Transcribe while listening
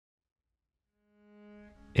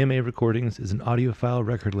MA Recordings is an audiophile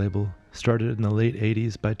record label started in the late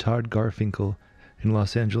 80s by Todd Garfinkle in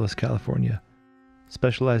Los Angeles, California,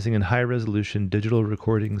 specializing in high-resolution digital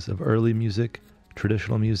recordings of early music,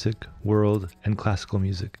 traditional music, world, and classical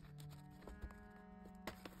music.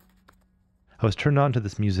 I was turned on to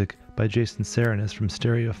this music by Jason Será from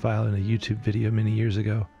Stereophile in a YouTube video many years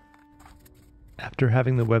ago. After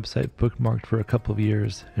having the website bookmarked for a couple of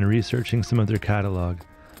years and researching some of their catalog,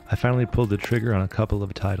 I finally pulled the trigger on a couple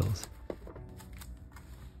of titles.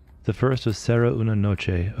 The first was Será una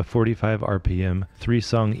Noche, a 45 RPM,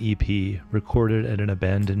 3-song EP recorded at an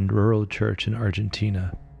abandoned rural church in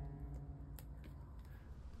Argentina.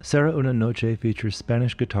 Será una Noche features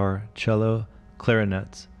Spanish guitar, cello,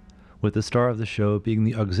 clarinets, with the star of the show being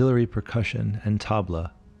the auxiliary percussion and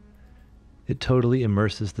tabla. It totally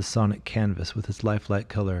immerses the sonic canvas with its lifelike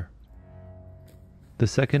color. The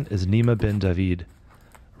second is Nima ben David,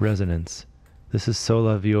 Résonance. This is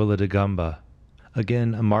sola viola da gamba.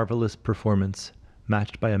 Again, a marvelous performance,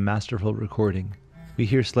 matched by a masterful recording. We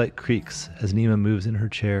hear slight creaks as Nima moves in her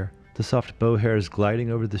chair, the soft bow hairs gliding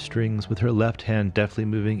over the strings with her left hand deftly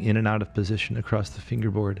moving in and out of position across the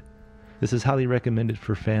fingerboard. This is highly recommended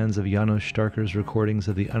for fans of János Starker's recordings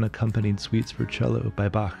of the unaccompanied suites for cello by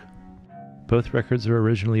Bach. Both records are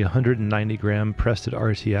originally 190-gram pressed at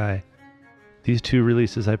RTI. These two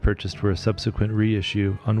releases I purchased were a subsequent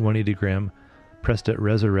reissue on 180-gram, pressed at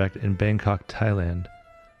Resurrect in Bangkok, Thailand.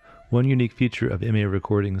 One unique feature of MA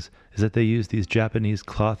Recordings is that they use these Japanese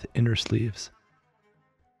cloth inner sleeves.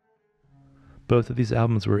 Both of these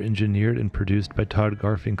albums were engineered and produced by Todd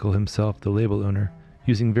Garfinkle himself, the label owner,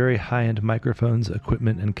 using very high-end microphones,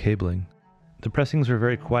 equipment, and cabling. The pressings were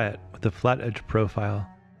very quiet, with a flat-edge profile,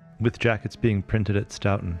 with jackets being printed at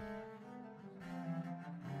Stoughton.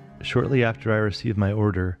 Shortly after I received my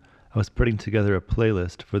order, I was putting together a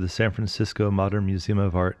playlist for the San Francisco Modern Museum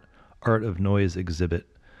of Art Art of Noise exhibit,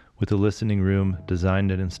 with a listening room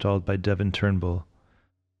designed and installed by Devin Turnbull.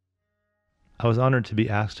 I was honored to be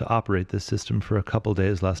asked to operate this system for a couple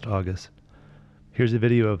days last August. Here's a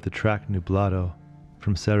video of the track Nublado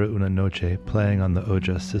from Será una Noche playing on the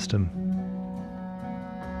Oja system.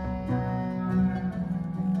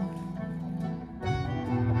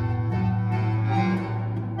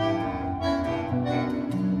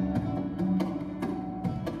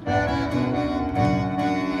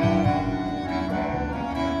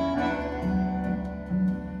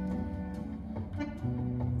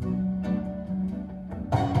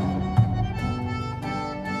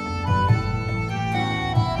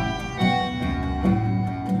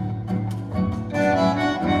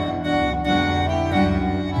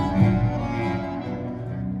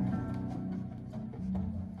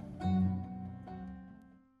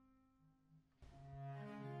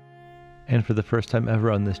 And for the first time ever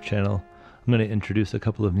on this channel, I'm going to introduce a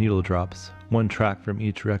couple of needle drops, one track from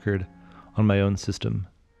each record, on my own system.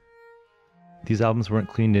 These albums weren't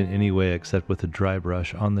cleaned in any way except with a dry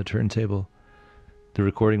brush on the turntable. The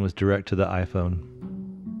recording was direct to the iPhone.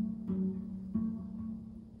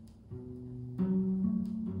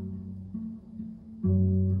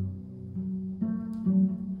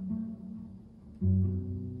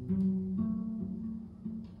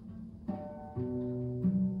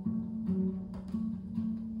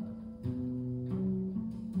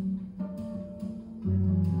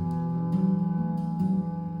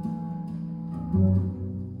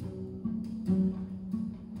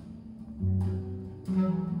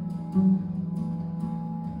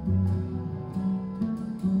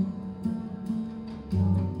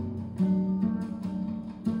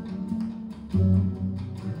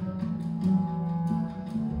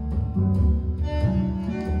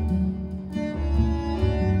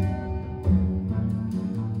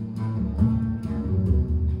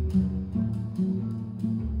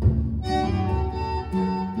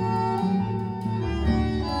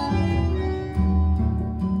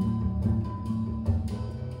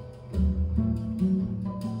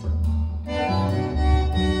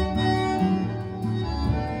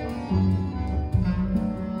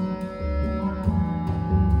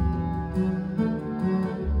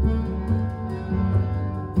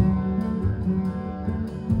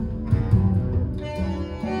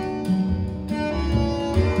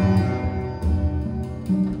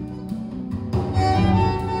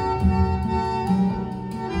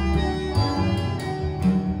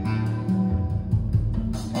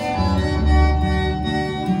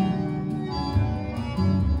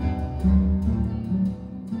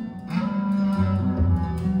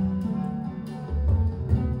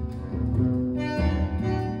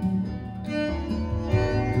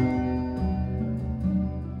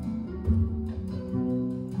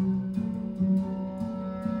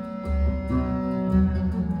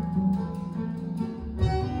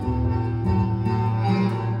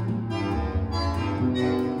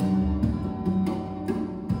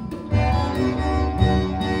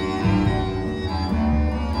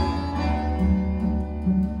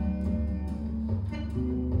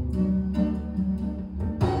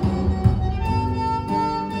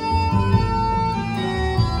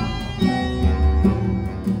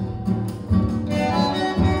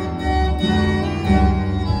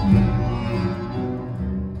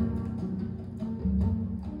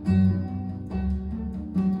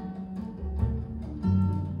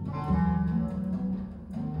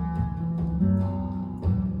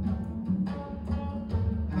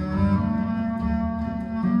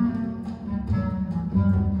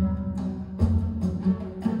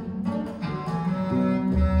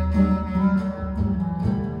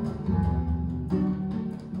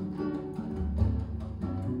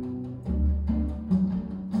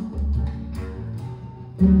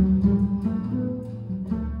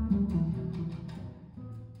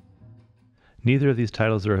 Neither of these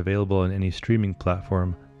titles are available on any streaming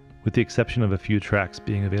platform, with the exception of a few tracks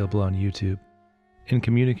being available on YouTube. In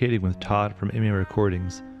communicating with Todd from Imé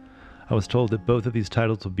Recordings, I was told that both of these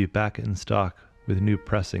titles will be back in stock with new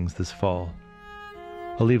pressings this fall.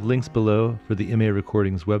 I'll leave links below for the Imé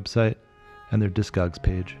Recordings website and their Discogs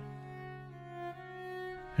page.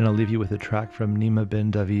 And I'll leave you with a track from Nima Ben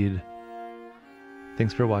David.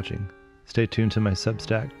 Thanks for watching. Stay tuned to my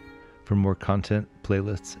Substack for more content,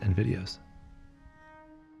 playlists, and videos.